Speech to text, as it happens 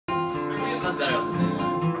It sounds better on the same one.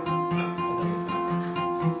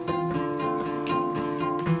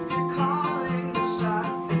 You're calling the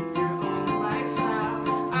shots, it's your own life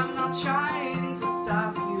now. I'm not trying to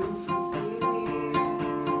stop you from seeing me.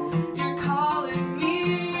 You're calling me.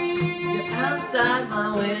 You're outside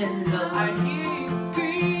my window. I hear you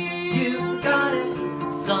scream. You got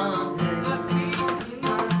it, something. But baby, you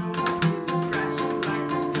know it's fresh like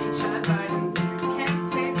a peach I bite into. Can't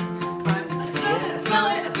taste, but I smell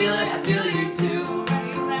it, I feel it, I feel you too.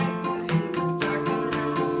 Many nights in this darkened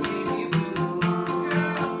rooms, maybe blue longer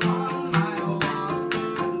upon my walls.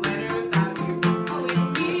 I'm later without you calling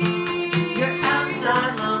me. You're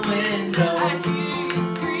outside my window. I hear you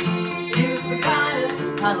scream. You forgot it,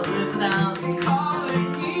 how to live without me. Calling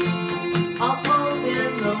me. I'll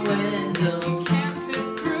open the window. You can't fit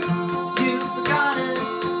through. You forgot it,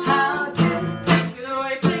 how to Take it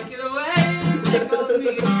away, take it away. Take all the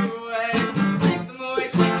memories away. Take them away,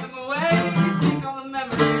 take them away. Take all the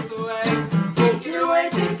memories away. Take it away,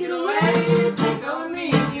 take it away. Take all the me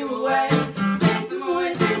and you away. Take them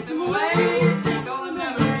away, take them away. Take all the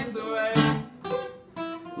memories away.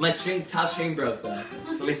 My top string broke though.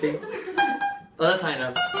 Let me see. Oh, that's high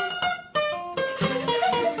enough.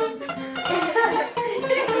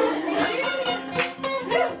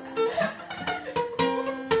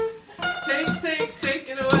 Take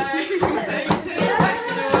it away. Take it away.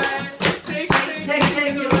 Take it away. Take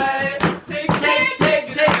it away. Take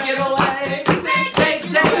it away. Take it away. Take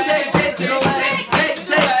it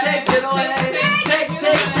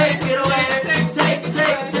away. Take it away.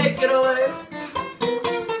 Take it away.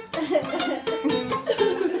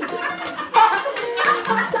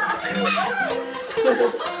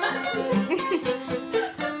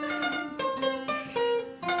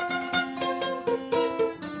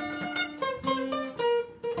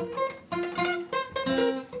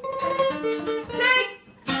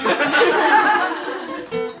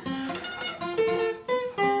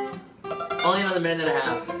 Only another minute and a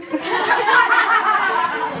half.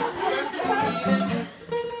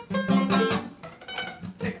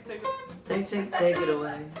 Take it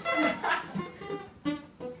away.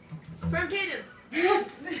 Firm cadence.